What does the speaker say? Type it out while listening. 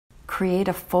create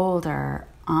a folder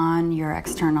on your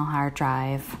external hard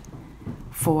drive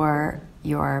for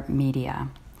your media.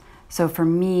 So for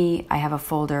me, I have a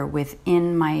folder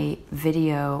within my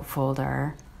video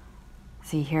folder.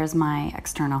 See, here's my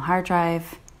external hard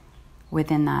drive.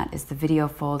 Within that is the video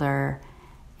folder,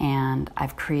 and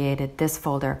I've created this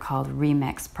folder called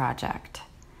Remix Project.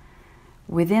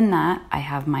 Within that, I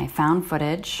have my found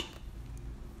footage,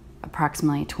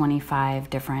 approximately 25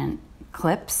 different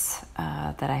clips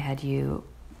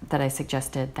that I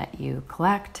suggested that you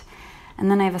collect.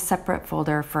 And then I have a separate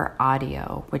folder for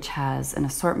audio, which has an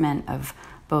assortment of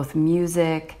both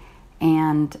music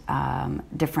and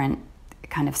different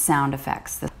kind of sound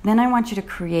effects. Then I want you to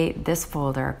create this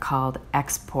folder called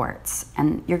exports,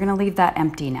 and you're going to leave that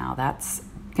empty now. That's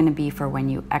going to be for when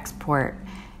you export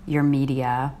your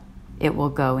media. It will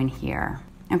go in here.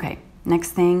 Okay,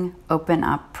 next thing, open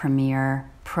up Premiere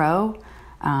Pro,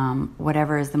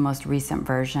 whatever is the most recent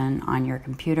version on your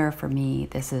computer. For me,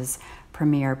 this is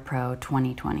Premiere Pro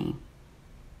 2020.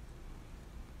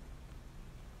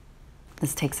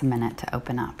 This takes a minute to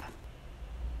open up.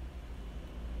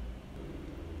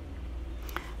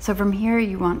 So from here,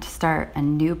 you want to start a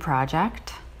new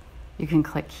project. You can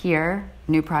click here,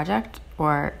 New Project,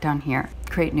 or down here,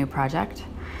 Create New Project.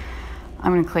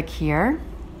 I'm going to click here,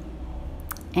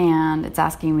 and it's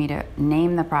asking me to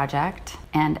name the project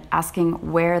and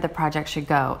asking where the project should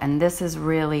go. And this is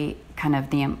really kind of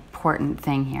the important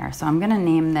thing here. So I'm going to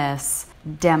name this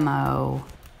demo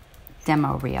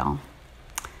reel.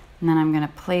 And then I'm going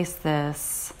to place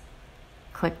this,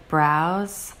 click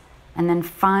Browse, and then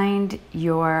find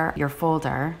your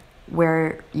folder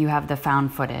where you have the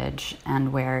found footage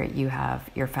and where you have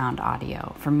your found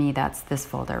audio. For me, that's this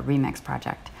folder, Remix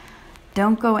Project.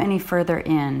 Don't go any further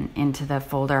into the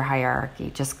folder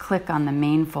hierarchy. Just click on the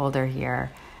main folder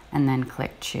here and then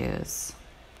click Choose.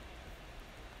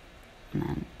 And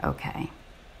then OK.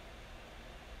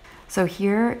 So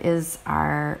here is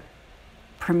our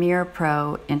Premiere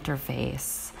Pro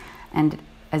interface. And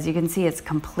as you can see, it's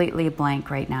completely blank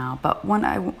right now. But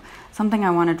something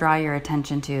I want to draw your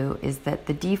attention to is that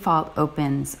the default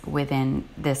opens within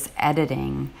this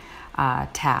editing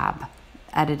tab.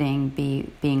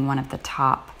 Editing being one of the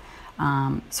top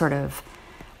sort of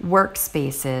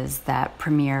workspaces that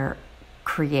Premiere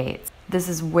creates. This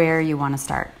is where you want to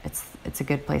start. It's a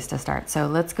good place to start. So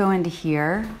let's go into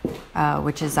here,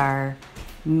 which is our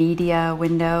media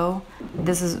window.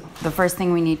 This is the first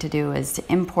thing we need to do is to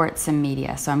import some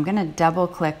media. So I'm going to double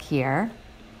click here,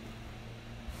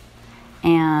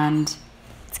 and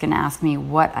it's going to ask me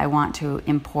what I want to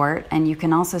import. And you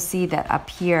can also see that up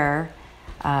here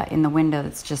in the window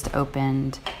that's just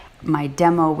opened, my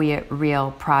demo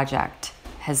reel project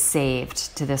has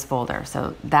saved to this folder.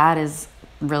 So that is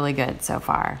really good so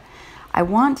far. I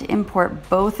want to import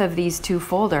both of these two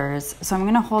folders. So I'm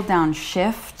going to hold down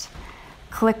Shift,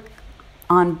 click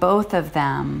on both of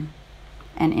them,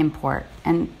 and import.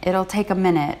 And it'll take a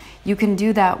minute. You can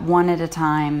do that one at a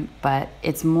time, but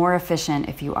it's more efficient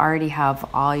if you already have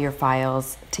all your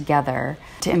files together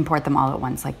to import them all at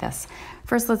once like this.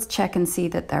 First, let's check and see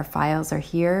that their files are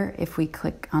here. If we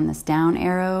click on this down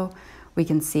arrow, we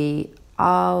can see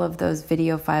all of those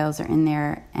video files are in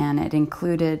there, and it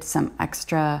included some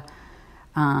extra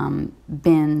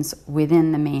bins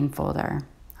within the main folder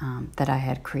that I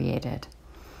had created.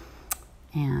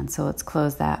 And so let's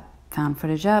close that found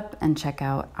footage up and check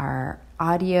out our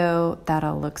audio. That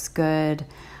all looks good.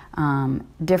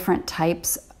 Different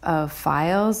types of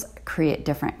files create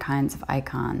different kinds of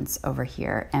icons over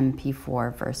here,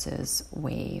 MP4 versus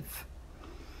WAV.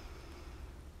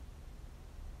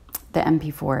 The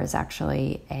MP4 is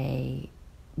actually a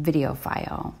video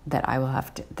file that I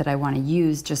want to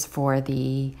use just for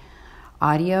the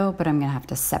audio, but I'm going to have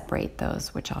to separate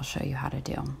those, which I'll show you how to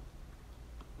do.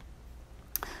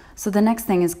 So the next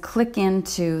thing is click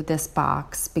into this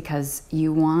box because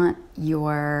you want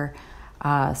your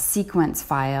sequence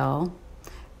file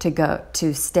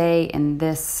to stay in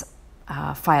this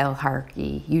file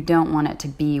hierarchy. You don't want it to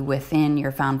be within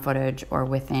your found footage or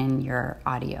within your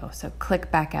audio. So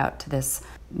click back out to this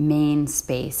main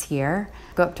space here.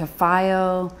 Go up to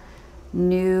File,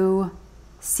 New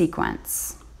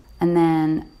Sequence, and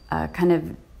then a kind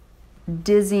of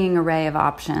dizzying array of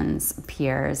options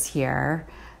appears here.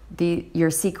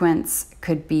 Your sequence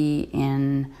could be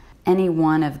in any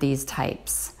one of these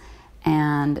types.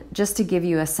 And just to give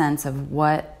you a sense of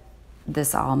what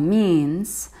this all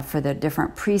means for the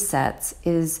different presets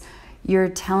is you're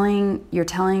telling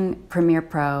Premiere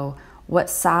Pro what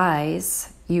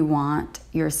size you want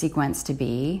your sequence to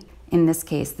be. In this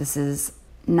case, this is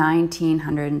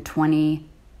 1920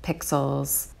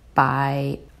 pixels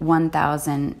by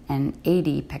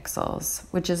 1080 pixels,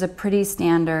 which is a pretty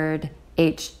standard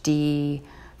HD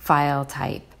file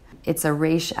type. It's a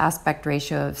aspect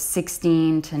ratio of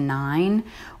 16:9,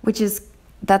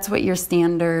 that's what your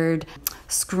standard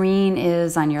screen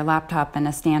is on your laptop and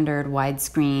a standard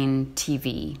widescreen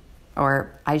TV.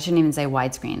 Or I shouldn't even say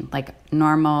widescreen, like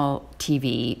normal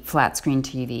TV, flat screen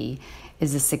TV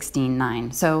is a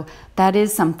 16:9. So that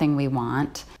is something we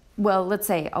want. Well, let's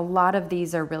say a lot of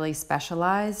these are really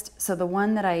specialized. So the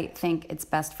one that I think it's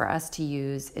best for us to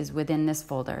use is within this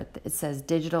folder. It says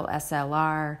digital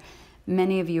SLR.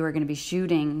 Many of you are going to be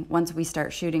shooting, once we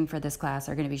start shooting for this class,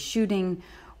 are going to be shooting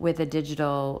with a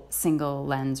digital single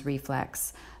lens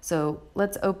reflex. So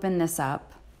let's open this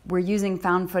up. We're using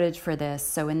found footage for this.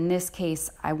 So in this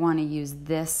case, I want to use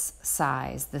this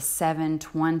size, the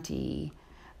 720,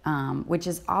 which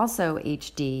is also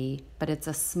HD, but it's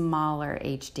a smaller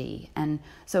HD. And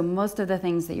so most of the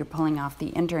things that you're pulling off the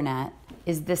internet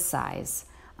is this size,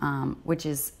 which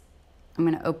is, I'm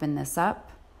going to open this up.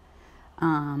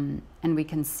 And we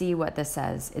can see what this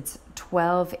says. It's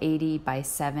 1280 by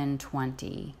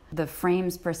 720. The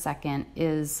frames per second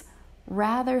is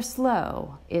rather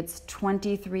slow. It's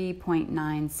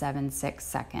 23.976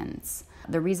 seconds.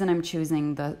 The reason I'm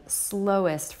choosing the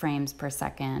slowest frames per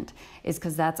second is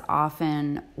because that's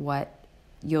often what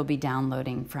you'll be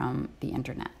downloading from the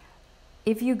internet.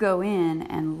 If you go in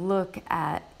and look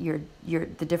at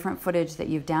the different footage that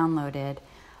you've downloaded,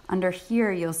 under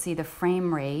here you'll see the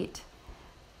frame rate.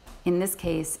 In this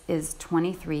case is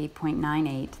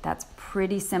 23.98. That's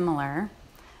pretty similar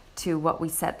to what we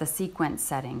set the sequence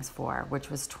settings for,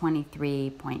 which was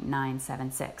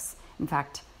 23.976. In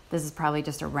fact, this is probably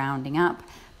just a rounding up.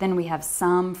 Then we have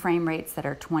some frame rates that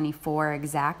are 24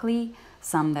 exactly,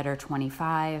 some that are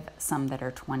 25, some that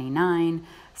are 29,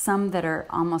 some that are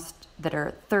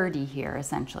 30 here,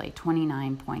 essentially,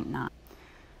 29.9.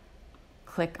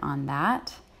 Click on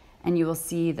that, and you will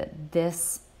see that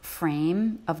this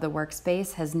frame of the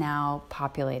workspace has now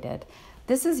populated.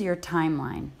 This is your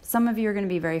timeline. Some of you are going to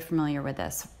be very familiar with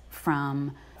this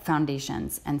from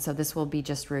Foundations, and so this will be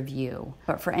just review.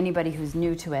 But for anybody who's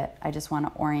new to it, I just want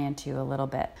to orient you a little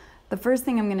bit. The first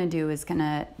thing I'm going to do is going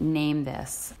to name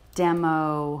this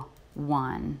Demo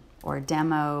 1 or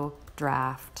Demo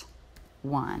Draft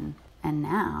 1. And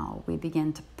now we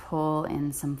begin to pull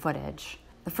in some footage.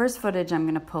 The first footage I'm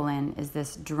going to pull in is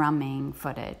this drumming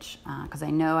footage because I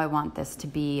know I want this to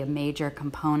be a major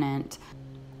component.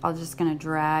 I'm just going to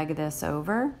drag this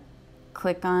over,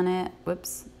 click on it.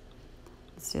 Whoops.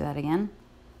 Let's do that again.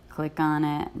 Click on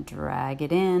it, drag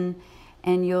it in,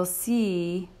 and you'll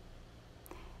see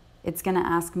it's going to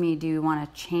ask me, do you want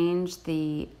to change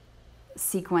the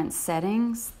sequence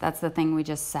settings? That's the thing we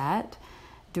just set.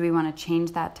 Do we want to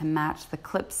change that to match the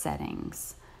clip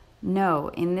settings? No,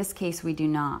 in this case we do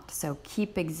not, so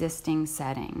keep existing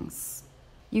settings.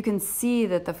 You can see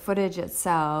that the footage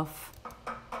itself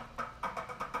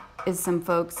is some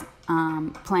folks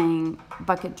playing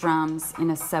bucket drums in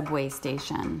a subway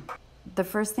station. The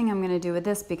first thing I'm going to do with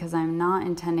this, because I'm not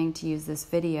intending to use this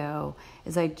video,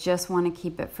 is I just want to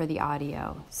keep it for the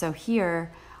audio. So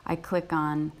here I click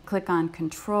on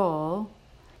Control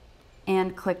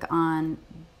and click on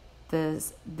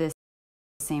this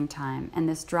same time, and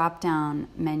this drop down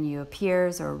menu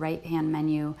appears, or right hand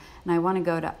menu, and I want to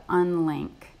go to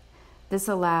unlink. This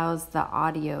allows the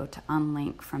audio to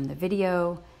unlink from the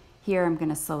video. Here I'm going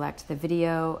to select the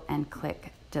video and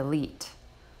click delete.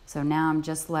 So now I'm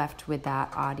just left with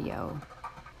that audio.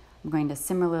 I'm going to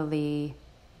similarly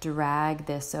drag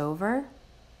this over,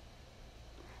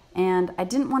 and I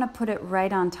didn't want to put it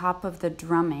right on top of the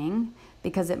drumming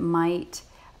because it might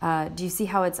do you see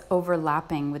how it's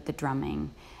overlapping with the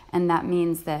drumming? And that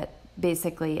means that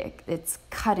basically it's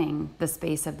cutting the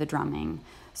space of the drumming.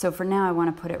 So for now, I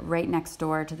want to put it right next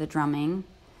door to the drumming.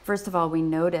 First of all, we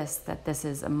notice that this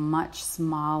is a much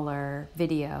smaller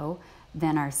video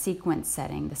than our sequence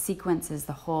setting. The sequence is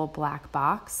the whole black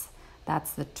box. That's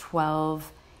the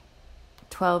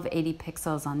 1280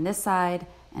 pixels on this side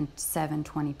and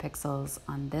 720 pixels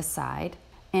on this side.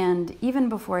 And even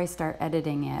before I start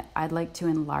editing it, I'd like to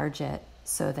enlarge it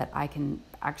so that I can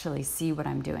actually see what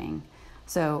I'm doing.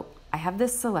 So I have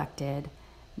this selected.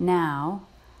 Now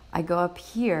I go up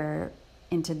here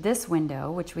into this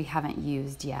window, which we haven't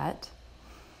used yet,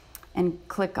 and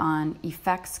click on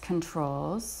Effects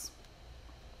Controls.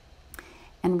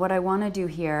 And what I want to do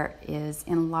here is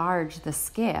enlarge the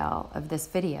scale of this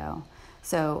video.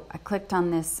 So I clicked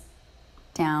on this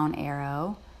down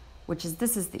arrow,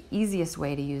 this is the easiest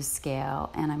way to use scale,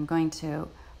 and I'm going to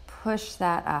push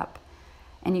that up.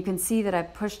 And you can see that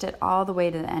I've pushed it all the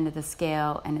way to the end of the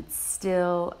scale and it's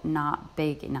still not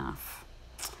big enough.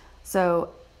 So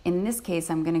in this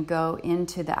case, I'm going to go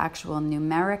into the actual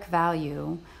numeric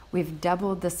value. We've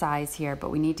doubled the size here, but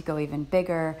we need to go even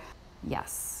bigger.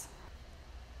 Yes.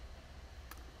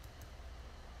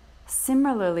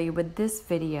 Similarly, with this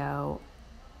video,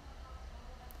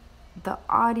 the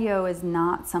audio is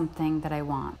not something that I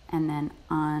want. And then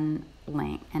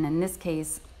unlink. And in this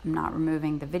case, I'm not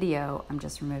removing the video, I'm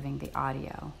just removing the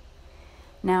audio.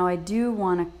 Now I do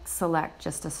want to select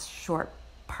just a short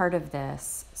part of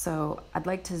this, so I'd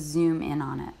like to zoom in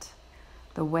on it.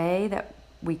 The way that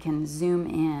we can zoom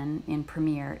in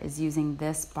Premiere is using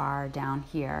this bar down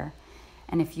here.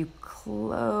 And if you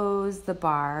close the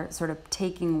bar, sort of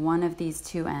taking one of these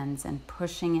two ends and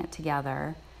pushing it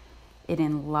together, it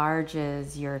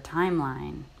enlarges your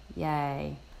timeline.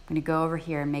 Yay. I'm going to go over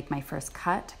here and make my first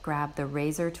cut, grab the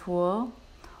razor tool,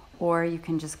 or you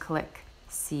can just click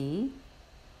C.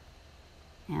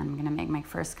 And I'm going to make my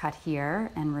first cut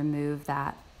here and remove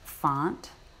that font,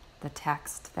 the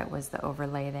text that was the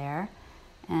overlay there,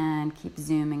 and keep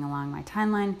zooming along my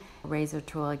timeline. Razor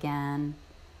tool again,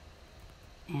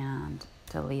 and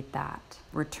delete that.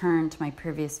 Return to my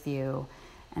previous view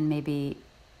and maybe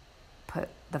put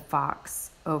the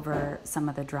fox over some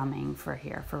of the drumming for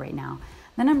here for right now.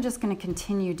 Then I'm just going to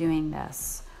continue doing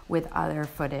this with other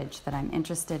footage that I'm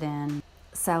interested in.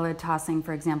 Salad tossing,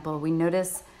 for example, we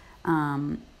notice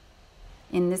in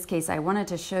this case, I wanted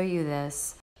to show you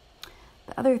this.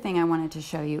 The other thing I wanted to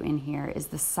show you in here is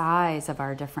the size of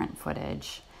our different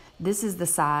footage. This is the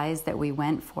size that we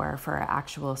went for our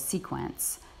actual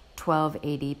sequence,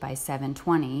 1280 by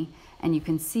 720. And you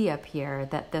can see up here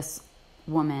that this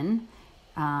woman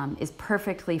is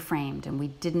perfectly framed, and we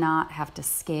did not have to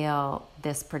scale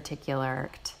this particular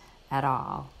at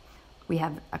all. We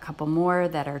have a couple more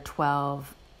that are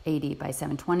 1280 by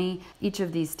 720. Each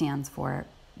of these stands for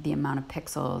the amount of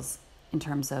pixels in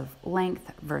terms of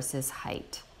length versus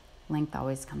height. Length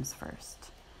always comes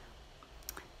first.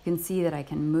 You can see that I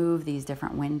can move these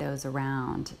different windows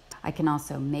around. I can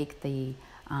also make the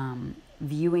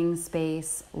viewing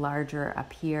space larger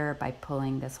up here by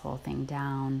pulling this whole thing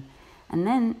down. And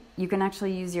then you can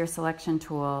actually use your selection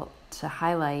tool to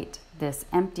highlight this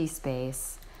empty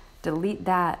space, delete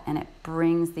that, and it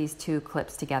brings these two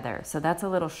clips together. So that's a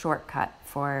little shortcut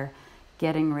for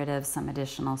getting rid of some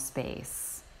additional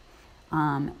space.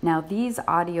 Now these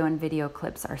audio and video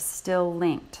clips are still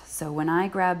linked. So when I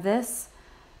grab this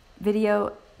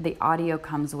video, the audio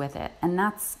comes with it, and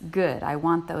that's good. I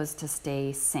want those to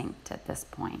stay synced at this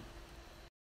point.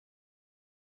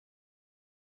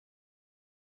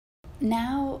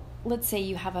 Now, let's say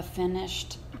you have a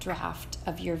finished draft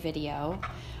of your video.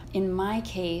 In my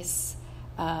case,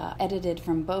 edited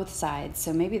from both sides.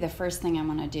 So maybe the first thing I'm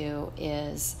going to do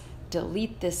is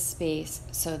delete this space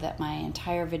so that my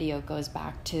entire video goes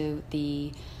back to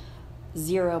the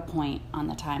 0 point on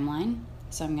the timeline.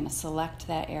 So I'm going to select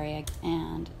that area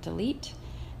and delete.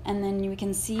 And then you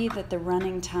can see that the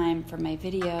running time for my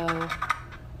video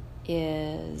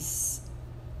is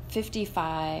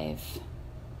 55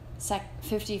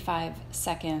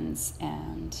 seconds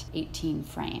and 18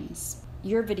 frames.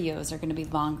 Your videos are going to be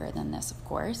longer than this, of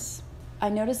course. I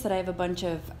noticed that I have a bunch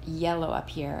of yellow up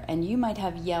here, and you might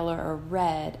have yellow or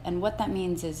red, and what that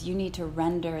means is you need to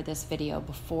render this video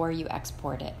before you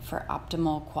export it for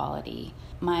optimal quality.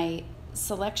 My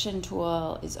selection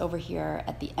tool is over here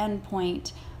at the end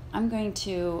point. I'm going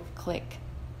to click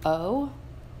O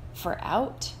for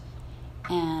out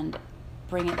and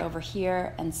bring it over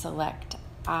here and select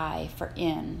I for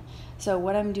in. So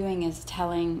what I'm doing is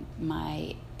telling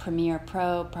my Premiere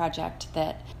Pro project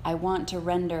that I want to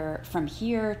render from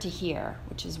here to here,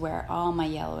 which is where all my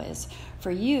yellow is.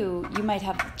 For you, you might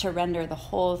have to render the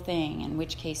whole thing, in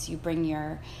which case you bring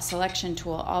your selection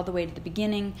tool all the way to the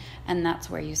beginning, and that's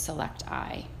where you select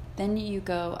I. Then you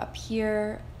go up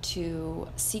here to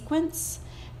sequence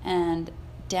and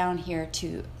down here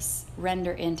to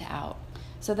render in to out.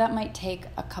 So that might take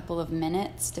a couple of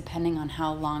minutes depending on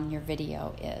how long your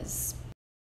video is.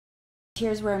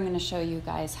 Here's where I'm going to show you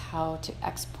guys how to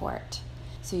export.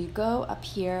 So you go up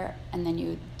here and then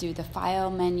you do the File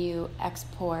menu,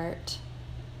 Export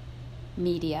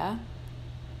Media.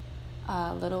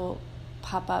 A little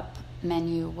pop-up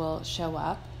menu will show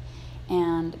up,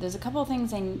 and there's a couple of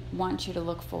things I want you to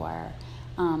look for.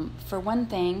 For one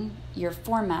thing, your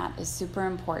format is super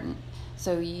important.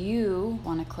 So you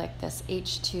want to click this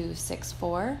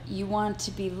H.264. You want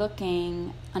to be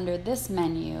looking under this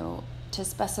menu to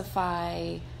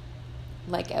specify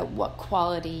like at what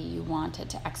quality you want it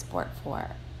to export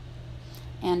for.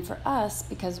 And for us,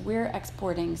 because we're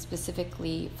exporting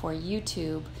specifically for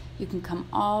YouTube, you can come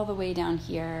all the way down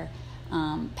here,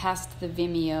 past the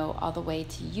Vimeo, all the way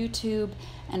to YouTube.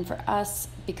 And for us,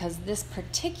 because this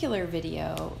particular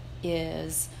video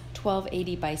is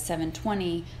 1280 by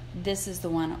 720, this is the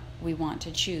one we want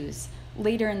to choose.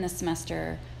 Later in the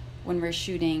semester, when we're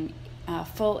shooting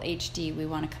full HD, we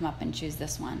want to come up and choose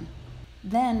this one.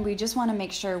 Then we just want to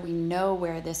make sure we know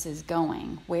where this is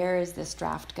going. Where is this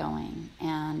draft going?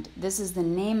 And this is the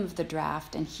name of the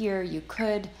draft. And here you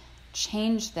could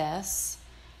change this.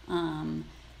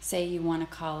 Say you want to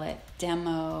call it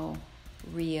Demo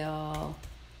Reel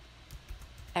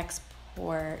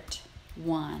Export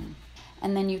 1.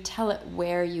 And then you tell it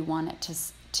where you want it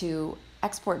to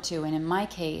export to. And in my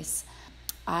case,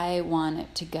 I want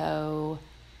it to go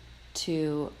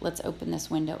to, let's open this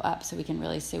window up so we can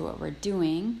really see what we're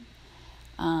doing.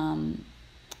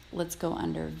 Let's go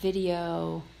under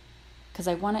video, because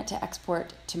I want it to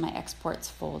export to my exports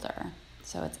folder.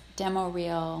 So it's demo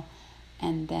reel,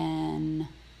 and then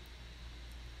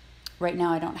right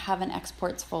now I don't have an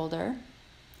exports folder,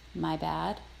 my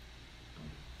bad.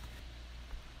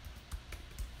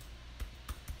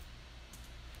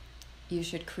 You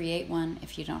should create one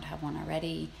if you don't have one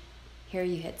already. Here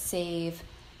you hit save.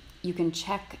 You can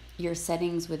check your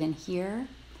settings within here.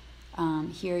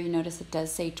 Here you notice it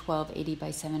does say 1280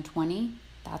 by 720.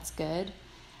 That's good.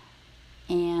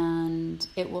 And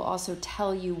it will also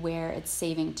tell you where it's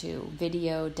saving to: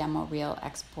 video, demo reel,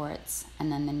 exports,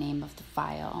 and then the name of the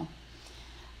file.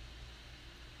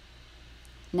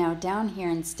 Now down here,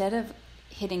 instead of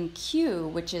hitting Q,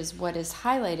 which is what is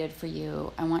highlighted for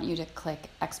you, I want you to click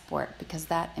export, because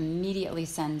that immediately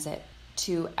sends it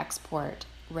to export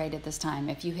right at this time.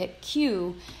 If you hit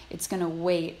Q, it's going to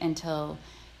wait until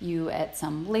you at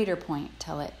some later point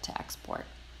tell it to export.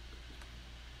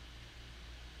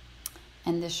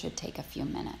 And this should take a few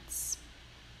minutes.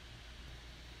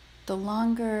 The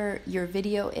longer your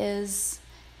video is,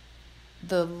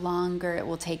 the longer it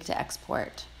will take to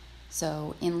export.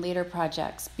 So in later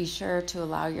projects, be sure to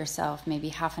allow yourself maybe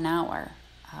half an hour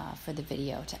for the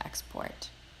video to export.